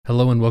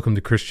Hello and welcome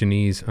to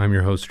Christianese. I'm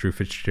your host, Drew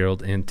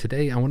Fitzgerald, and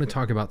today I want to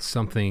talk about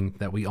something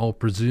that we all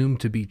presume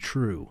to be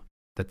true,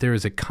 that there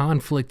is a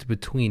conflict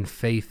between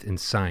faith and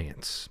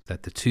science,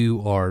 that the two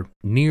are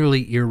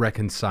nearly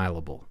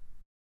irreconcilable.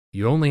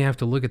 You only have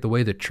to look at the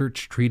way the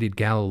church treated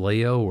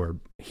Galileo or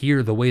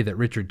hear the way that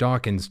Richard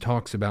Dawkins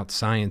talks about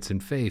science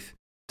and faith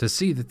to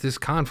see that this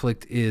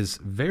conflict is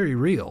very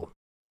real.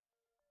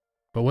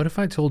 But what if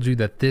I told you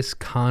that this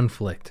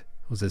conflict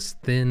was as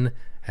thin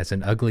as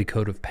an ugly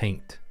coat of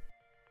paint?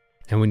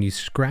 And when you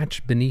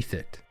scratch beneath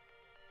it,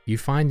 you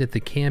find that the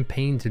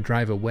campaign to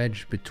drive a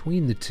wedge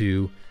between the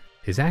two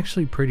is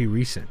actually pretty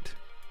recent.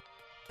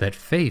 That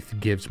faith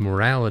gives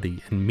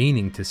morality and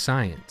meaning to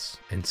science,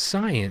 and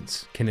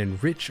science can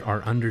enrich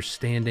our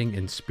understanding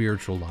and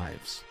spiritual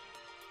lives.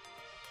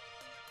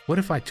 What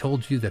if I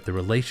told you that the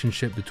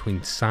relationship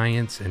between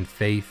science and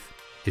faith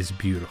is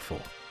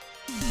beautiful?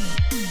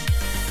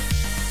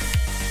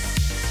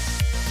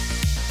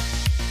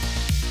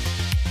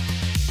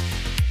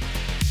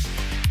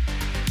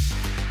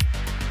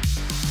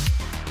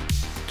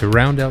 To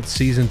round out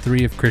Season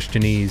 3 of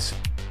Christianese,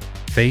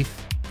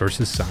 Faith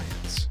versus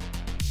Science.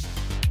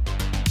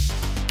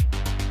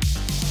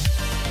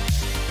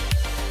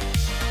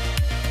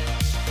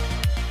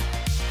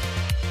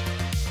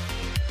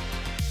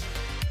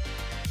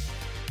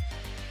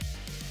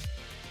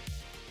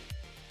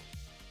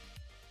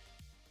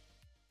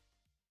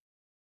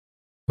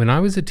 When I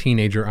was a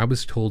teenager, I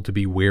was told to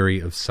be wary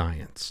of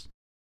science.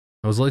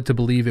 I was led to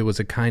believe it was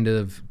a kind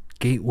of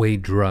gateway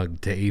drug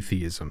to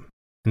atheism,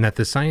 and that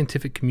the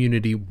scientific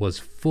community was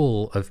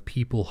full of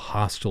people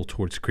hostile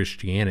towards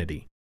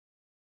Christianity.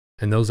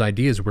 And those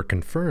ideas were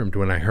confirmed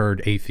when I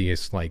heard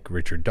atheists like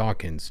Richard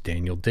Dawkins,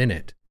 Daniel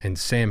Dennett, and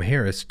Sam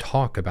Harris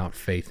talk about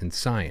faith and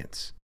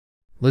science.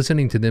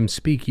 Listening to them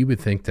speak, you would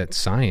think that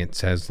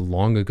science has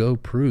long ago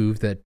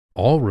proved that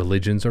all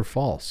religions are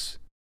false,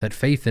 that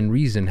faith and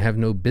reason have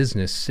no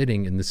business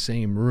sitting in the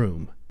same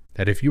room,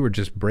 that if you were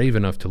just brave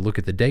enough to look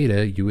at the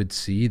data, you would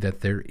see that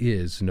there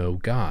is no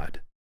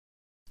God.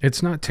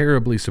 It's not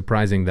terribly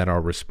surprising that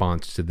our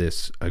response to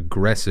this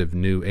aggressive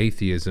new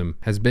atheism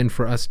has been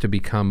for us to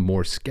become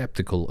more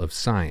skeptical of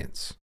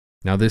science.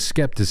 Now, this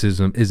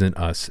skepticism isn't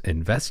us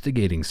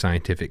investigating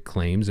scientific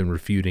claims and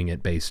refuting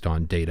it based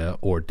on data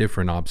or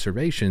different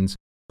observations,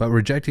 but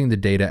rejecting the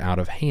data out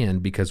of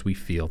hand because we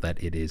feel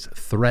that it is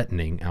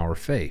threatening our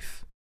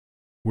faith.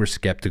 We're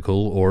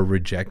skeptical or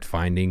reject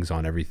findings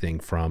on everything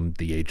from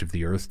the age of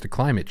the earth to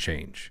climate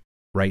change.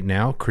 Right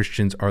now,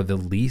 Christians are the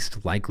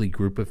least likely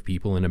group of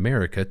people in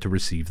America to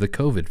receive the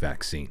COVID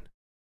vaccine.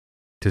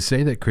 To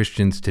say that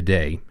Christians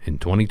today, in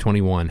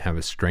 2021, have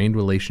a strained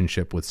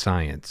relationship with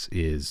science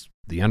is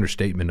the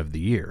understatement of the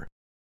year.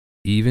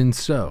 Even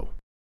so,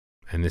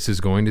 and this is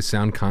going to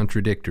sound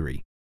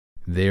contradictory,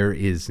 there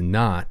is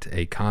not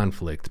a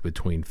conflict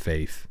between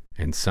faith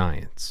and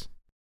science.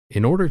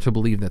 In order to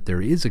believe that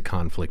there is a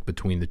conflict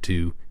between the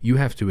two, you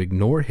have to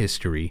ignore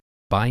history,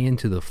 buy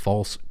into the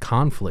false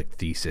conflict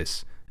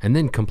thesis, and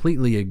then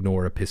completely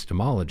ignore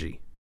epistemology.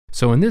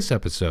 So in this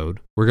episode,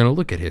 we're going to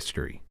look at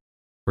history.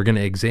 We're going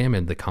to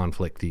examine the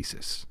conflict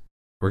thesis.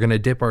 We're going to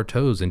dip our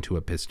toes into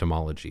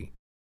epistemology.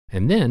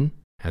 And then,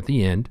 at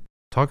the end,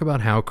 talk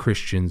about how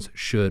Christians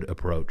should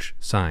approach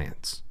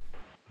science.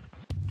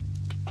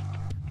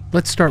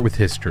 Let's start with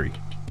history.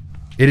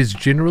 It is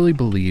generally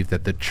believed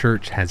that the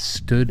church has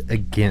stood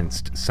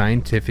against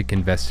scientific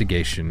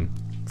investigation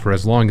for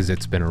as long as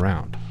it's been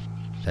around.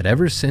 That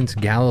ever since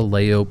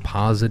Galileo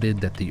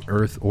posited that the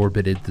earth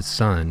orbited the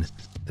sun,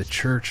 the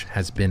church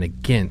has been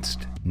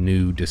against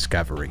new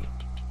discovery.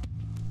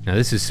 Now,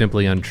 this is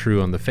simply untrue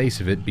on the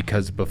face of it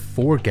because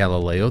before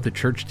Galileo, the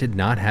church did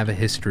not have a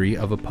history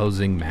of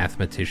opposing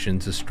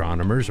mathematicians,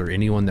 astronomers, or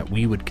anyone that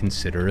we would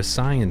consider a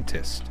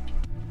scientist.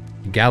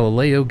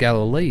 Galileo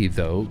Galilei,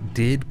 though,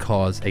 did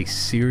cause a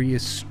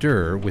serious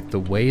stir with the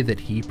way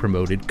that he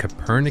promoted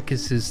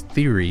Copernicus's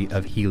theory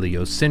of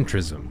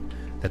heliocentrism,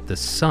 that the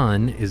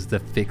sun is the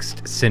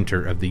fixed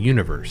center of the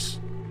universe.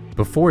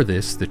 Before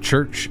this, the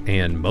church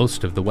and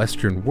most of the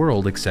Western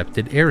world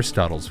accepted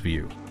Aristotle's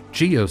view,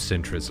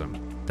 geocentrism,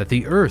 that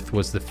the earth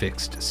was the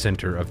fixed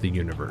center of the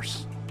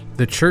universe.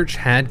 The church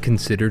had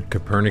considered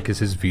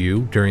Copernicus's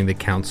view during the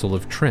Council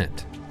of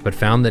Trent, but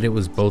found that it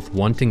was both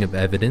wanting of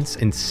evidence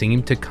and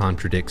seemed to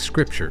contradict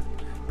Scripture,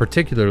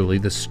 particularly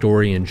the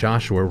story in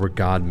Joshua where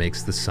God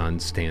makes the sun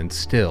stand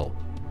still.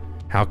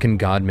 How can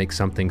God make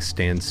something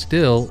stand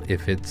still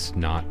if it's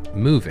not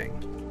moving?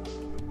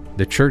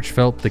 The church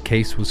felt the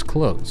case was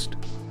closed,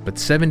 but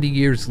 70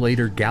 years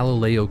later,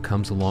 Galileo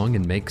comes along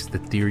and makes the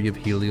theory of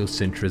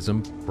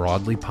heliocentrism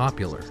broadly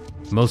popular,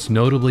 most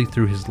notably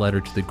through his letter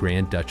to the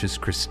Grand Duchess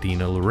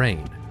Christina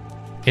Lorraine.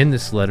 In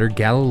this letter,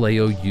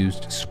 Galileo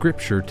used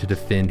Scripture to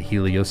defend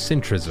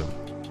heliocentrism,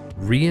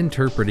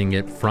 reinterpreting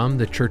it from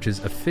the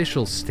church's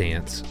official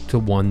stance to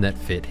one that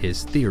fit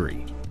his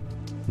theory.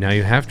 Now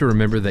you have to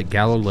remember that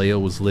Galileo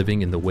was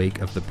living in the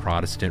wake of the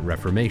Protestant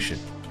Reformation,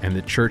 and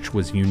the church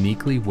was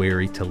uniquely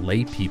wary to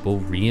lay people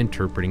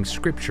reinterpreting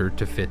Scripture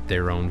to fit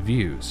their own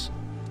views.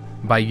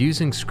 By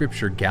using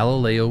scripture,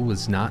 Galileo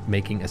was not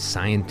making a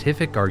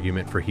scientific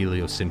argument for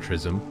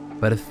heliocentrism,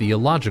 but a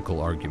theological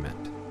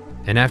argument.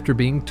 And after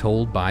being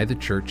told by the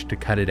church to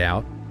cut it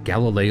out,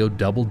 Galileo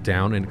doubled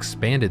down and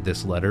expanded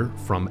this letter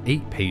from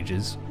 8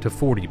 pages to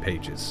 40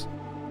 pages.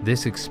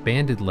 This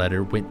expanded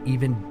letter went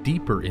even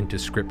deeper into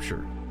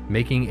scripture,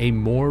 making a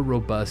more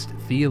robust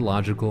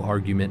theological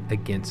argument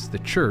against the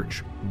church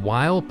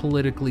while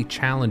politically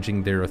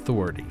challenging their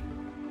authority.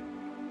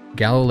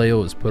 Galileo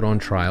was put on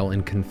trial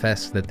and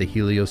confessed that the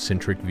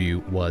heliocentric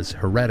view was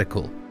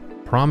heretical,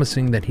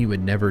 promising that he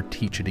would never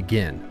teach it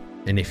again,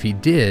 and if he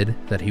did,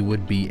 that he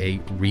would be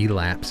a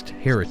relapsed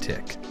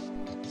heretic.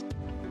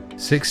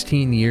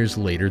 16 years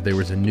later, there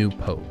was a new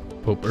pope,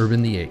 Pope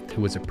Urban VIII,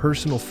 who was a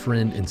personal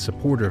friend and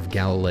supporter of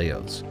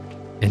Galileo's,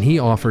 and he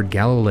offered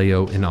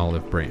Galileo an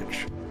olive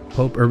branch.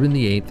 Pope Urban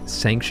VIII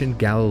sanctioned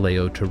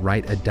Galileo to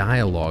write a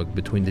dialogue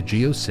between the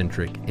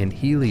geocentric and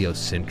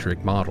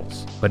heliocentric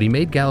models, but he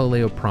made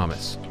Galileo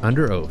promise,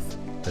 under oath,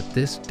 that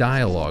this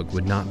dialogue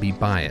would not be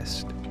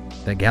biased,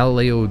 that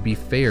Galileo would be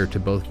fair to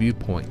both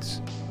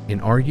viewpoints,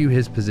 and argue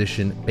his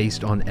position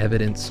based on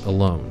evidence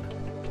alone.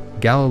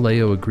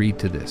 Galileo agreed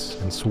to this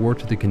and swore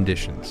to the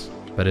conditions,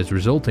 but his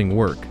resulting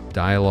work,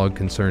 Dialogue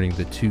Concerning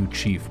the Two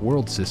Chief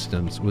World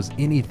Systems, was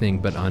anything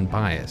but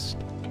unbiased.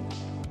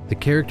 The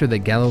character that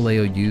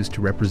Galileo used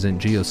to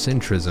represent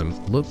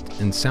geocentrism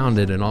looked and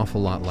sounded an awful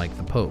lot like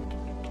the Pope,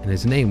 and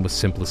his name was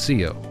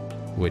Simplicio,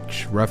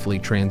 which roughly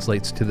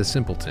translates to the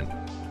simpleton.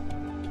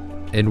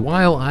 And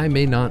while I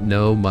may not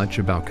know much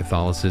about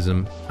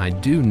Catholicism, I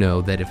do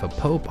know that if a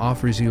Pope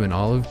offers you an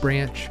olive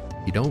branch,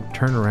 you don't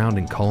turn around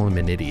and call him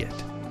an idiot.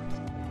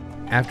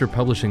 After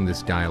publishing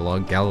this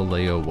dialogue,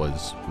 Galileo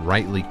was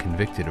rightly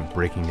convicted of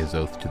breaking his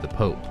oath to the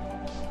Pope,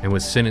 and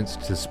was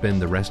sentenced to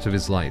spend the rest of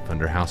his life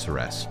under house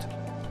arrest.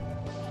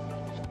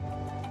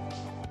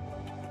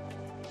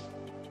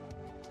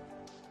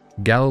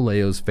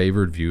 Galileo's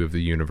favored view of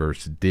the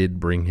universe did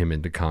bring him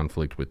into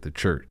conflict with the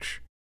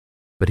church,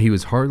 but he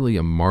was hardly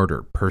a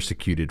martyr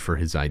persecuted for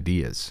his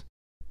ideas.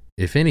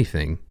 If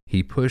anything,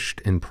 he pushed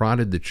and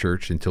prodded the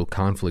church until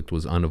conflict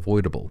was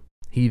unavoidable.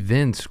 He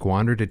then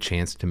squandered a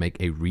chance to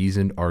make a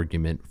reasoned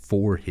argument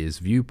for his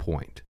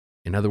viewpoint.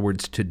 In other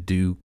words, to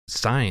do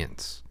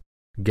science.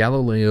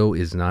 Galileo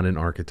is not an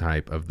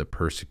archetype of the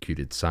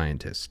persecuted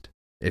scientist.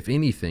 If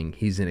anything,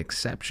 he's an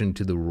exception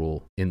to the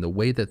rule in the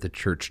way that the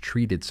church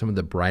treated some of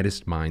the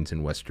brightest minds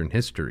in Western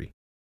history.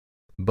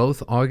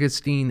 Both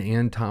Augustine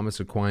and Thomas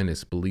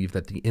Aquinas believed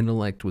that the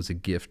intellect was a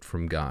gift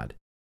from God,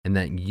 and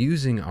that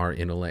using our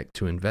intellect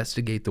to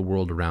investigate the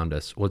world around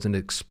us was an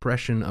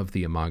expression of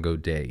the Imago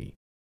Dei.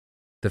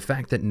 The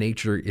fact that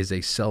nature is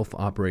a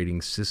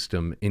self-operating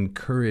system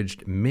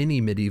encouraged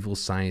many medieval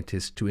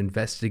scientists to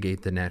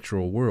investigate the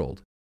natural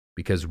world,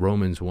 because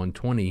Romans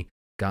 1:20,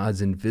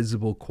 God's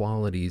invisible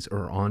qualities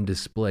are on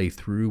display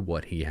through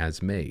what he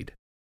has made.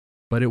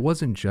 But it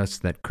wasn't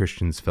just that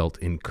Christians felt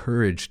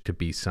encouraged to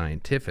be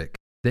scientific.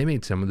 They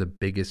made some of the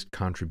biggest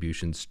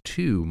contributions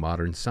to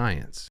modern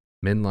science.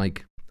 Men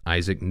like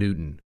Isaac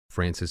Newton,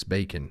 Francis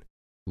Bacon,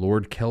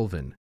 Lord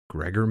Kelvin,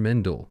 Gregor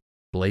Mendel,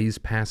 Blaise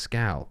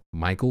Pascal,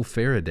 Michael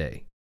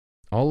Faraday.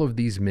 All of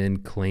these men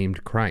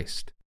claimed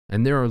Christ,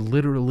 and there are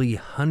literally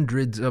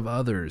hundreds of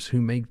others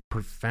who made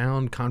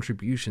profound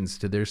contributions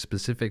to their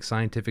specific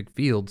scientific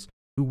fields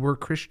who were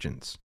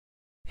Christians.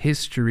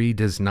 History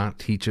does not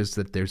teach us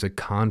that there's a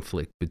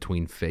conflict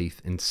between faith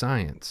and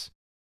science.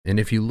 And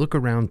if you look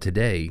around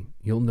today,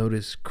 you'll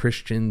notice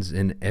Christians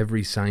in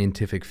every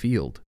scientific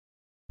field.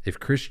 If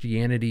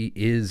Christianity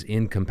is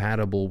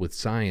incompatible with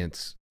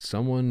science,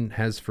 someone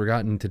has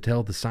forgotten to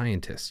tell the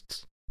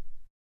scientists.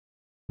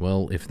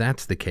 Well, if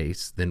that's the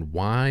case, then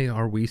why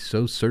are we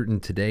so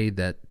certain today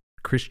that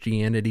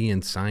Christianity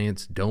and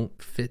science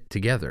don't fit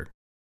together?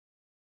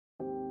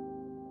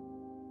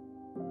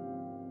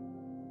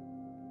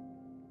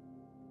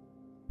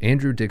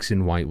 Andrew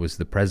Dickson White was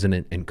the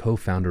president and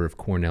co-founder of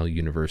Cornell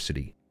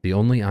University, the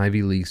only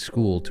Ivy League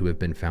school to have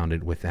been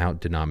founded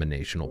without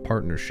denominational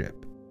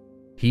partnership.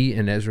 He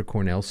and Ezra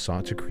Cornell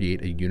sought to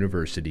create a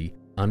university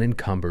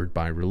unencumbered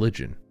by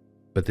religion,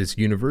 but this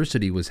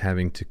university was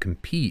having to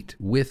compete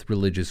with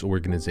religious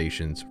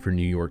organizations for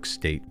New York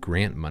State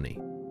grant money.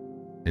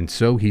 And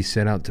so he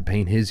set out to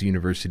paint his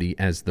university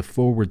as the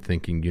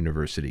forward-thinking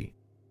university,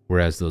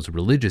 whereas those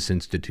religious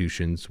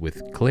institutions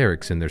with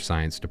clerics in their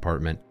science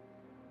department,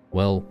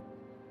 well,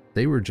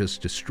 they were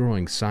just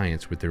destroying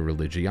science with their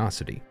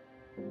religiosity.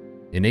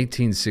 In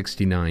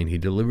 1869, he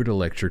delivered a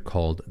lecture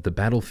called The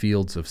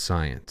Battlefields of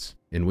Science,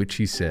 in which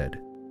he said,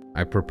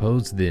 "I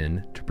propose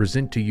then to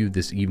present to you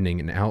this evening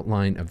an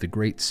outline of the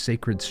great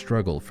sacred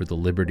struggle for the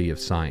liberty of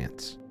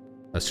science,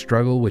 a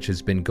struggle which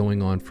has been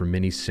going on for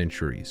many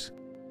centuries,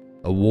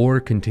 a war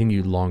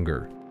continued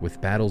longer,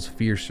 with battles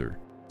fiercer,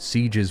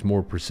 sieges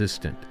more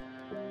persistent,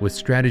 with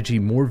strategy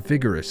more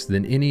vigorous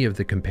than any of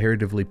the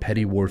comparatively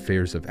petty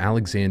warfares of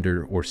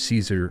Alexander or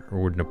Caesar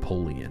or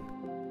Napoleon.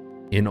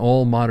 In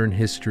all modern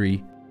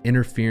history,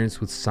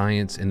 interference with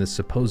science in the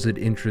supposed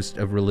interest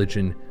of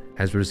religion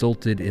has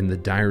resulted in the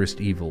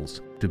direst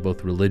evils to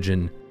both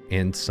religion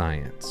and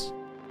science.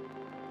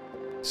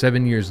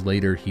 7 years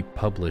later, he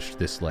published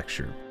this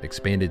lecture,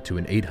 expanded to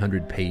an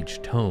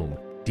 800-page tome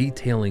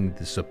detailing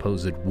the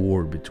supposed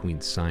war between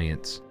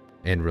science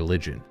and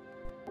religion.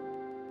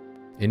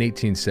 In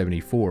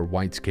 1874,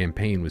 White's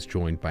campaign was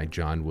joined by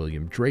John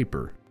William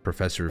Draper,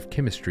 professor of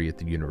chemistry at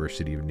the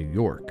University of New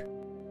York.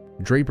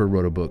 Draper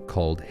wrote a book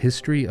called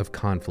History of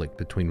Conflict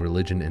Between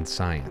Religion and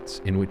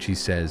Science, in which he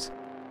says,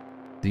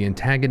 "The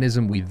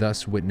antagonism we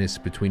thus witness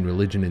between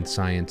religion and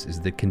science is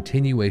the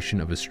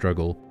continuation of a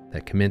struggle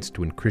that commenced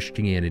when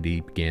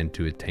Christianity began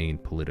to attain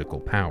political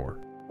power.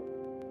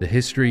 The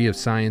history of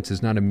science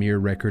is not a mere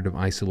record of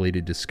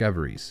isolated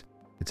discoveries.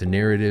 It's a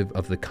narrative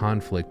of the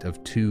conflict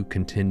of two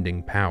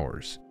contending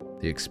powers,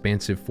 the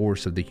expansive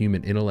force of the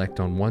human intellect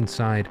on one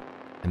side,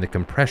 and the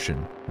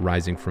compression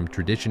rising from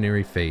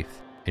traditionary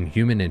faith and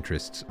human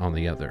interests on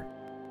the other."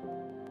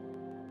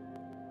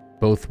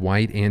 Both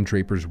White and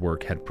Draper's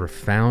work had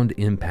profound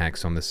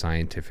impacts on the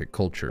scientific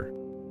culture,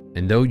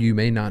 and though you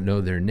may not know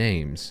their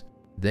names,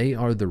 they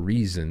are the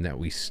reason that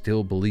we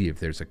still believe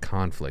there's a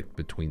conflict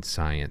between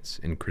science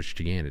and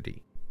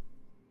Christianity.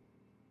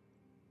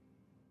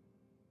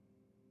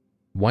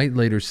 White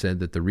later said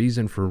that the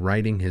reason for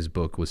writing his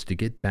book was to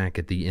get back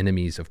at the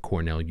enemies of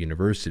Cornell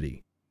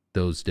University,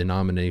 those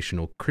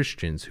denominational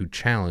Christians who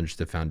challenged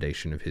the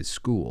foundation of his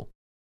school.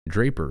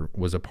 Draper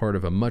was a part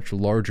of a much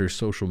larger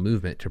social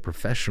movement to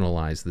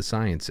professionalize the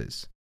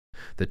sciences.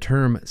 The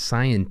term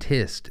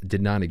scientist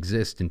did not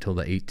exist until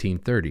the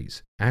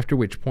 1830s, after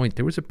which point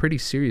there was a pretty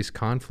serious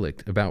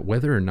conflict about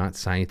whether or not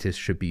scientists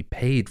should be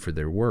paid for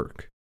their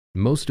work.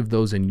 Most of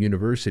those in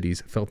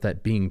universities felt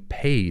that being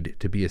paid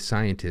to be a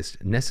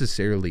scientist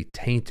necessarily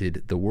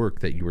tainted the work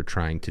that you were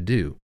trying to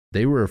do.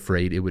 They were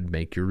afraid it would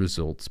make your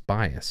results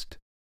biased.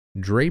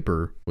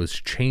 Draper was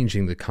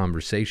changing the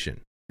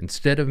conversation.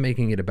 Instead of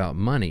making it about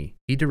money,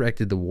 he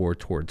directed the war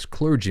towards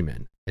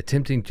clergymen,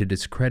 attempting to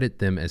discredit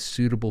them as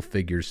suitable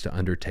figures to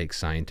undertake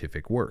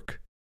scientific work.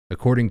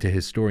 According to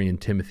historian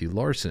Timothy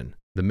Larson,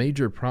 the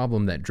major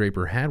problem that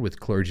Draper had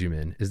with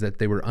clergymen is that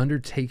they were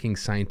undertaking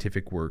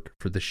scientific work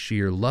for the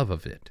sheer love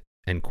of it,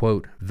 and,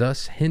 quote,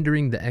 thus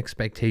hindering the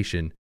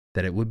expectation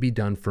that it would be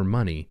done for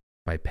money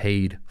by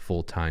paid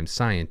full-time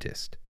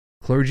scientists.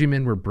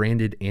 Clergymen were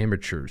branded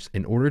amateurs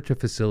in order to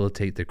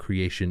facilitate the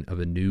creation of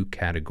a new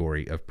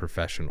category of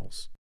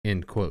professionals,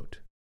 end quote.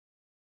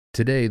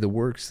 Today, the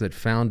works that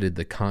founded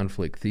the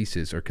conflict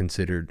thesis are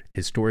considered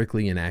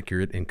historically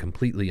inaccurate and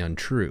completely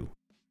untrue.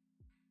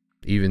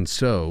 Even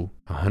so,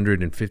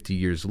 150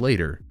 years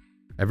later,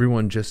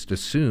 everyone just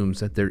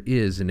assumes that there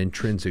is an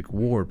intrinsic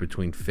war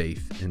between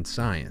faith and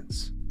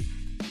science.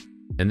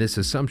 And this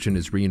assumption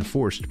is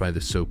reinforced by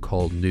the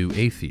so-called New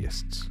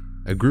Atheists,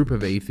 a group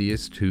of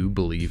atheists who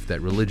believe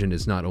that religion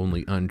is not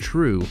only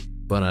untrue,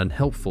 but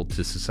unhelpful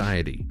to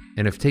society,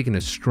 and have taken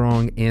a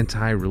strong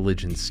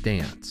anti-religion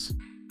stance.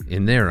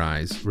 In their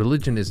eyes,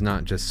 religion is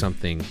not just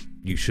something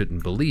you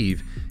shouldn't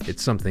believe,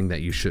 it's something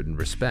that you shouldn't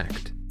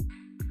respect.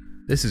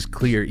 This is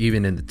clear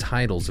even in the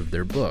titles of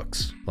their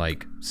books,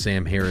 like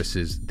Sam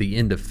Harris's The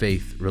End of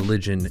Faith,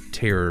 Religion,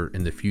 Terror,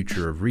 and the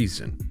Future of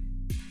Reason.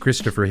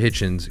 Christopher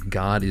Hitchens'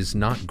 God is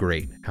Not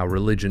Great, How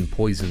Religion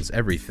Poisons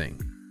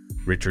Everything.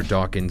 Richard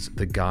Dawkins'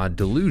 The God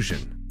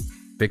Delusion.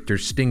 Victor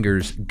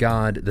Stinger's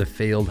God, the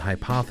Failed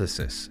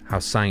Hypothesis, How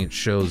Science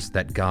Shows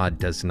That God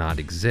Does Not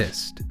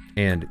Exist.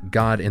 And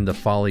God and the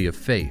Folly of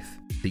Faith,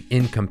 The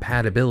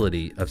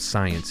Incompatibility of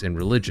Science and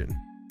Religion.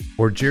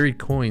 Or Jerry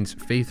Coyne's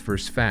Faith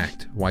vs.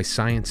 Fact, Why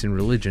Science and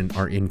Religion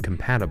Are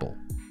Incompatible.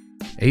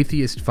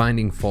 Atheists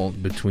finding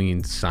fault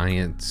between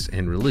science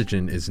and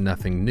religion is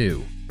nothing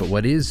new, but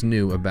what is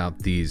new about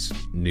these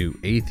new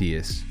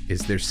atheists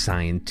is their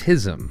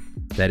scientism.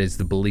 That is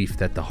the belief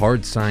that the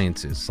hard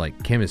sciences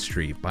like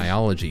chemistry,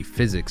 biology,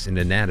 physics, and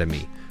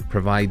anatomy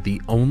provide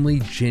the only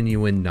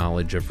genuine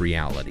knowledge of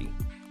reality.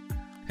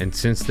 And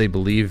since they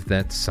believe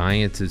that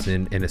science is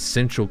in an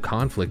essential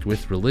conflict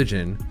with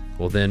religion,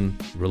 well then,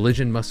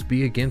 religion must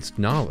be against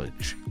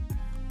knowledge.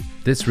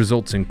 This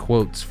results in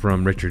quotes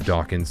from Richard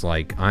Dawkins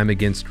like, "I'm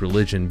against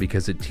religion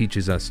because it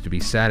teaches us to be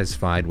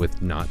satisfied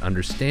with not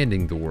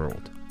understanding the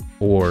world."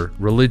 Or,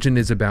 "Religion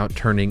is about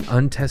turning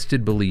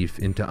untested belief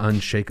into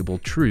unshakable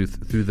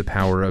truth through the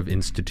power of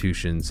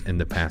institutions and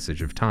the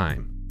passage of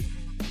time."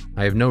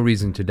 I have no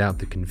reason to doubt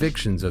the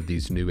convictions of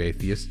these new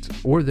atheists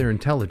or their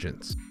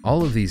intelligence.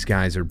 All of these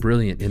guys are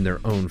brilliant in their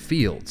own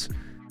fields.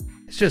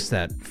 It's just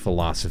that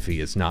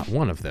philosophy is not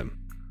one of them.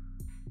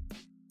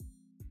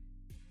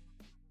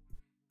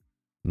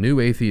 New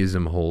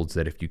atheism holds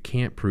that if you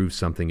can't prove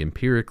something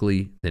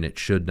empirically, then it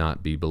should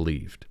not be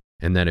believed.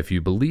 And that if you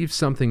believe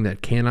something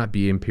that cannot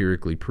be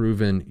empirically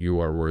proven, you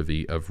are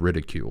worthy of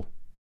ridicule.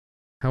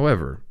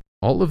 However,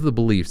 all of the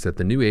beliefs that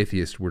the new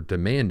atheists were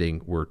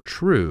demanding were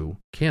true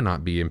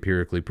cannot be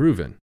empirically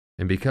proven.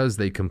 And because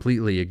they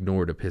completely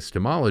ignored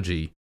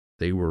epistemology,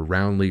 they were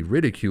roundly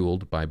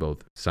ridiculed by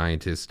both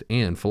scientists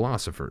and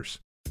philosophers.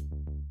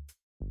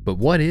 But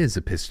what is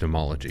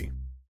epistemology?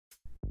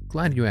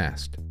 Glad you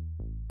asked.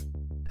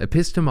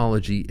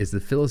 Epistemology is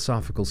the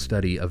philosophical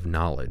study of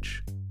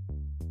knowledge.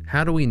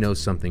 How do we know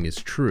something is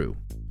true?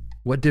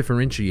 What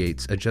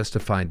differentiates a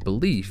justified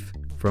belief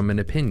from an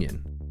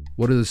opinion?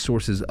 What are the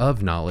sources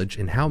of knowledge,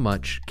 and how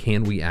much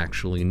can we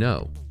actually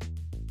know?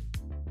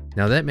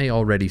 Now that may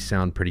already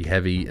sound pretty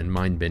heavy and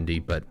mind-bendy,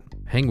 but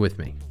hang with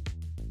me.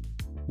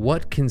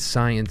 What can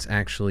science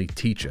actually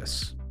teach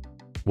us?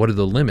 What are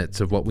the limits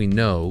of what we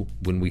know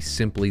when we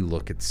simply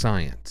look at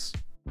science?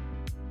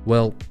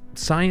 Well,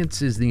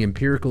 science is the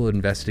empirical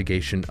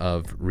investigation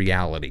of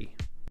reality.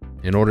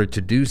 In order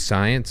to do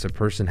science, a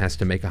person has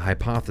to make a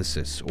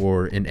hypothesis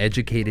or an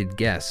educated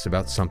guess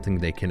about something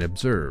they can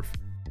observe.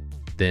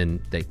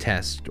 Then they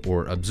test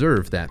or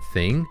observe that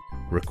thing,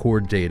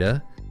 record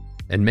data,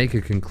 and make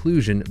a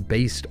conclusion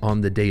based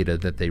on the data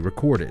that they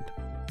recorded.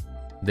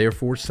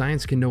 Therefore,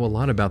 science can know a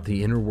lot about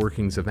the inner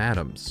workings of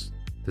atoms,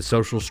 the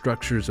social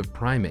structures of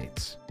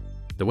primates,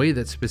 the way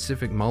that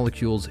specific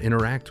molecules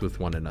interact with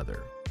one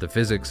another, the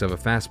physics of a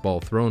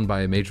fastball thrown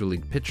by a major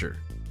league pitcher.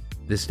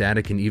 This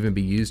data can even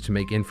be used to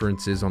make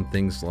inferences on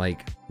things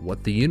like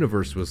what the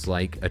universe was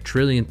like a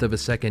trillionth of a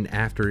second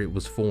after it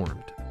was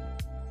formed.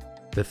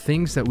 The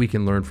things that we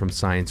can learn from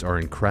science are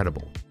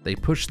incredible. They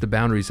push the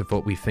boundaries of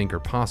what we think are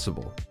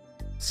possible.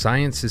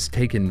 Science has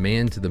taken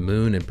man to the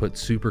moon and put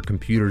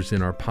supercomputers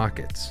in our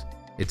pockets.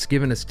 It's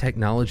given us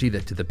technology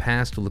that to the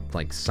past looked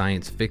like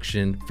science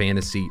fiction,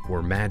 fantasy,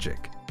 or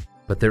magic.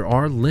 But there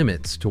are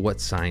limits to what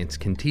science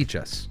can teach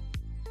us.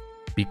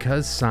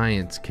 Because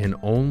science can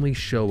only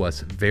show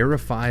us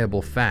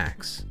verifiable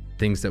facts,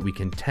 things that we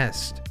can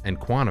test and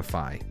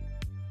quantify,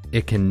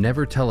 it can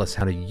never tell us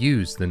how to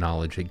use the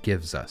knowledge it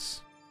gives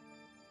us.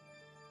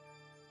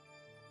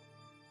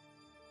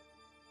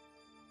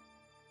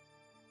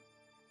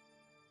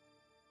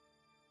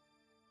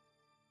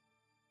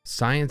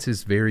 Science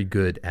is very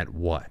good at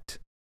what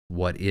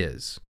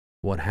is,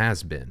 what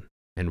has been,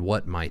 and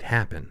what might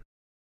happen.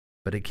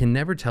 But it can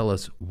never tell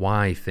us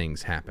why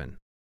things happen,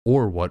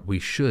 or what we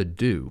should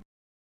do.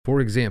 For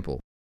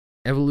example,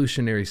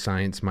 evolutionary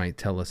science might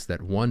tell us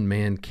that one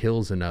man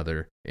kills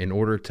another in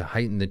order to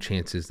heighten the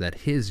chances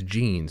that his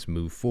genes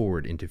move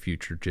forward into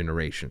future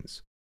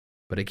generations.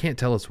 But it can't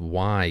tell us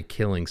why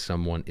killing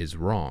someone is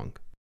wrong.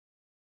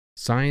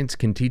 Science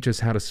can teach us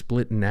how to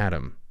split an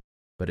atom,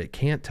 but it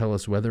can't tell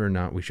us whether or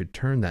not we should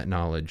turn that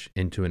knowledge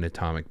into an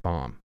atomic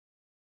bomb.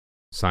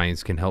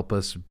 Science can help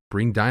us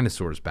bring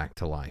dinosaurs back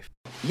to life.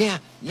 Yeah,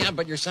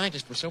 but your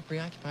scientists were so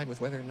preoccupied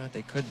with whether or not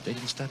they could, they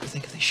didn't stop to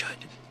think if they should.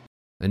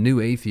 A new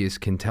atheist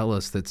can tell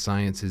us that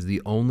science is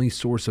the only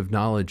source of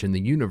knowledge in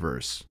the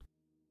universe,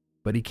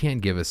 but he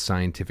can't give us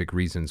scientific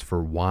reasons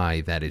for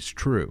why that is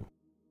true.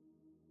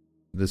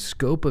 The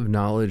scope of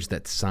knowledge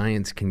that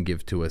science can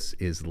give to us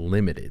is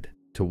limited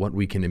to what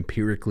we can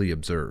empirically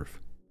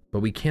observe. But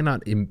we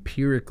cannot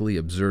empirically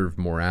observe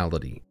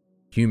morality,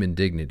 human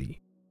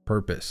dignity,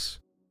 purpose,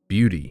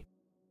 beauty,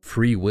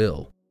 free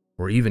will,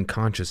 or even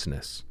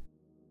consciousness.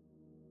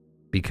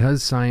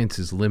 Because science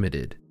is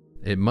limited,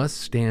 it must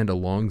stand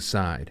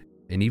alongside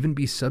and even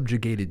be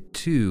subjugated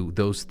to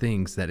those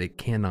things that it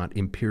cannot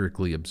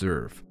empirically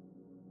observe.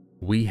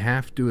 We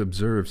have to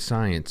observe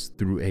science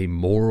through a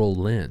moral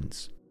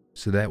lens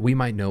so that we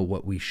might know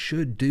what we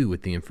should do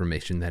with the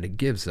information that it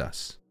gives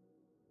us.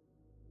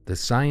 The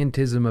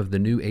scientism of the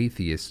new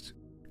atheist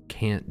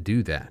can't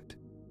do that.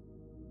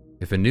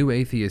 If a new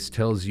atheist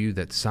tells you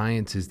that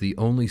science is the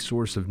only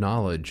source of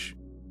knowledge,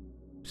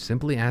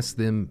 simply ask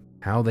them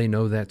how they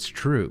know that's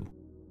true.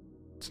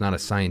 It's not a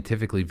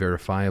scientifically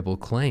verifiable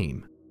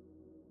claim.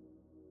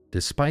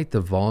 Despite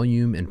the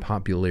volume and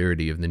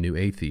popularity of the new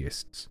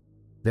atheists,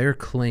 their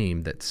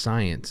claim that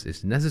science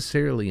is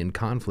necessarily in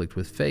conflict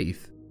with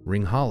faith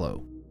ring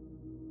hollow.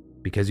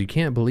 Because you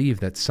can't believe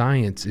that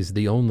science is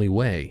the only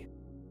way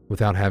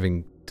without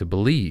having to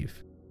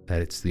believe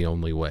that it's the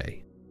only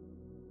way.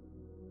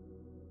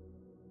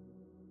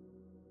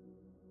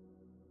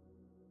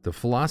 The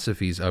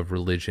philosophies of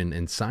religion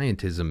and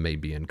scientism may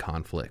be in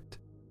conflict,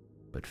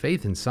 but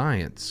faith and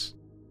science,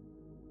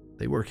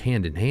 they work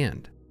hand in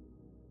hand.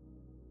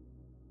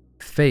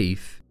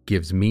 Faith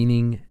gives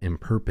meaning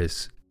and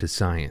purpose to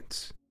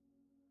science,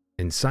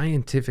 and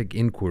scientific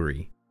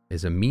inquiry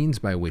is a means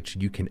by which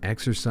you can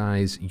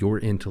exercise your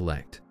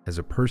intellect as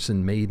a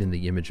person made in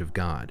the image of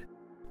God,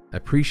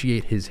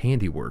 appreciate His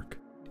handiwork,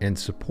 and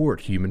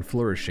support human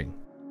flourishing.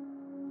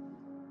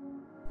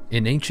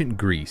 In ancient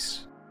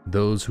Greece,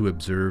 those who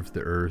observed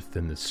the earth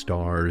and the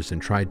stars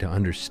and tried to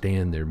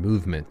understand their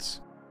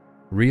movements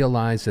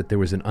realized that there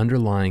was an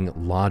underlying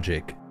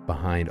logic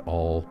behind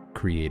all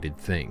created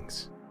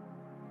things.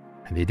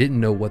 And they didn't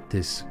know what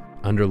this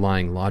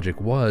underlying logic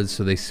was,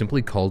 so they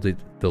simply called it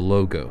the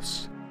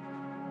Logos.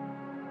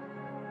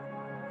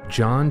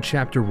 John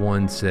chapter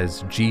 1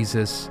 says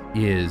Jesus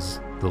is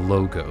the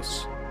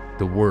Logos,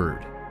 the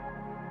Word,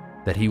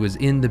 that He was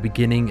in the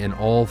beginning and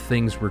all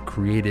things were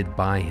created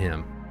by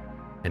Him.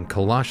 And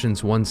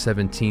Colossians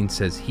 1:17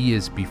 says He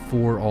is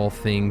before all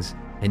things,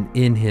 and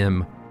in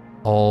Him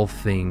all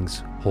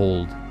things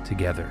hold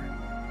together.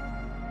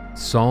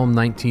 Psalm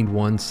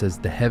 19:1 says,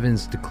 "The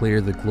heavens declare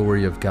the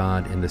glory of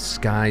God, and the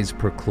skies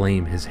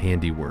proclaim his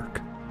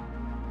handiwork."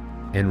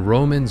 And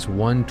Romans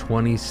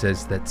 1:20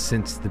 says that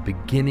since the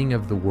beginning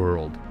of the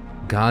world,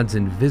 God's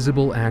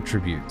invisible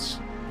attributes,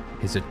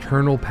 his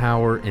eternal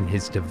power and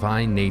his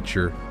divine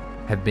nature,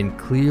 have been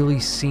clearly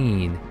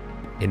seen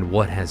in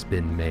what has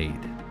been made.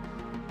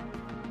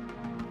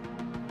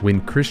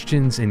 When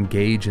Christians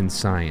engage in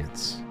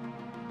science,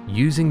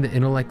 using the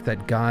intellect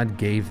that God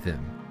gave them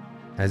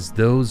as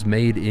those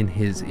made in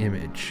his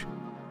image,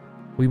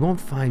 we won't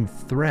find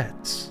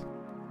threats.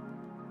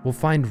 We'll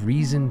find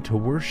reason to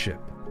worship.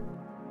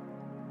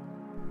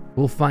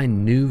 We'll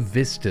find new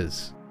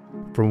vistas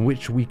from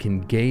which we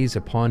can gaze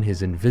upon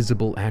his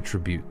invisible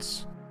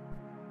attributes.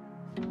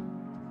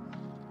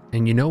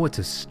 And you know what's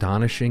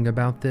astonishing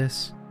about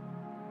this?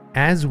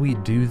 As we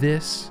do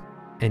this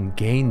and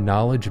gain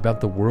knowledge about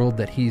the world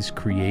that he's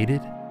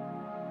created,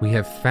 we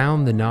have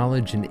found the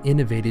knowledge and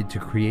innovated to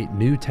create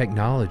new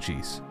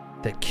technologies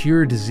that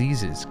cure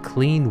diseases,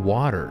 clean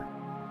water,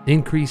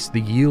 increase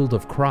the yield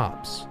of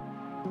crops.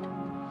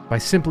 By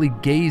simply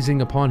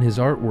gazing upon his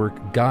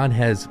artwork, God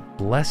has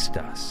blessed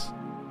us.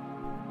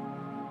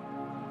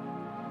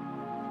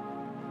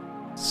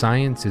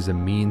 Science is a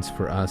means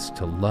for us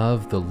to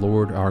love the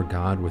Lord our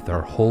God with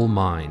our whole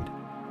mind,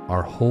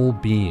 our whole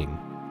being,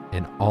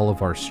 and all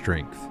of our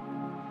strength.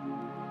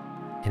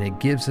 And it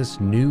gives us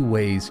new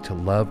ways to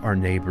love our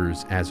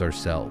neighbors as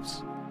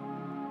ourselves.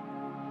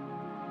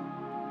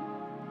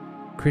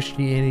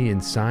 Christianity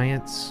and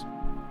science,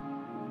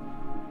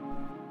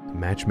 a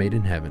match made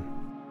in heaven.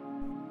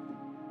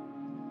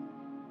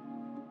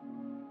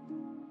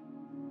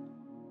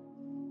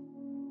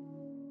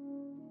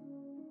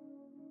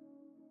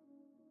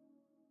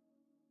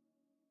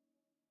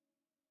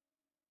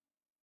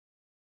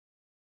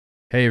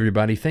 Hey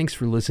everybody, thanks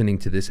for listening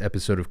to this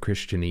episode of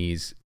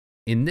Christianese.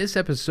 In this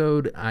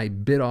episode, I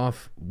bit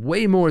off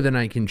way more than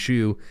I can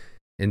chew,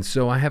 and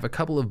so I have a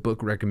couple of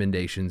book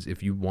recommendations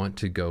if you want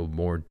to go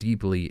more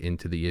deeply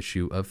into the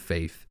issue of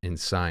faith and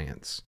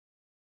science.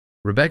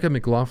 Rebecca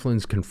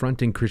McLaughlin's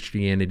Confronting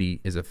Christianity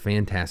is a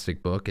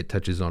fantastic book. It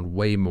touches on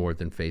way more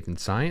than faith and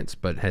science,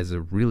 but has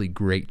a really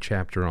great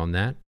chapter on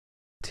that.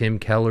 Tim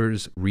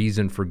Keller's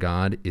Reason for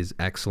God is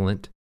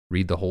excellent.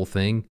 Read the whole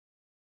thing.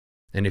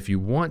 And if you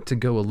want to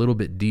go a little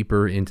bit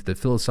deeper into the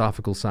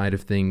philosophical side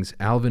of things,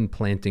 Alvin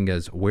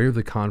Plantinga's Where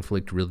the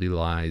Conflict Really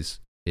Lies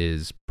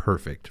is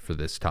perfect for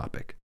this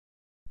topic.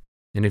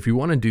 And if you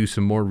want to do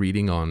some more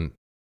reading on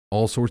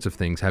all sorts of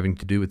things having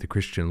to do with the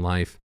Christian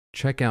life,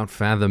 check out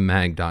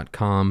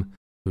fathommag.com,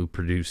 who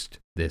produced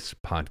this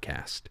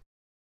podcast.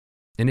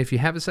 And if you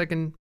have a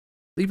second,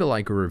 leave a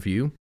like or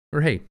review,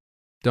 or hey,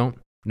 don't,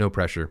 no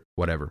pressure,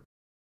 whatever.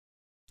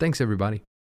 Thanks everybody.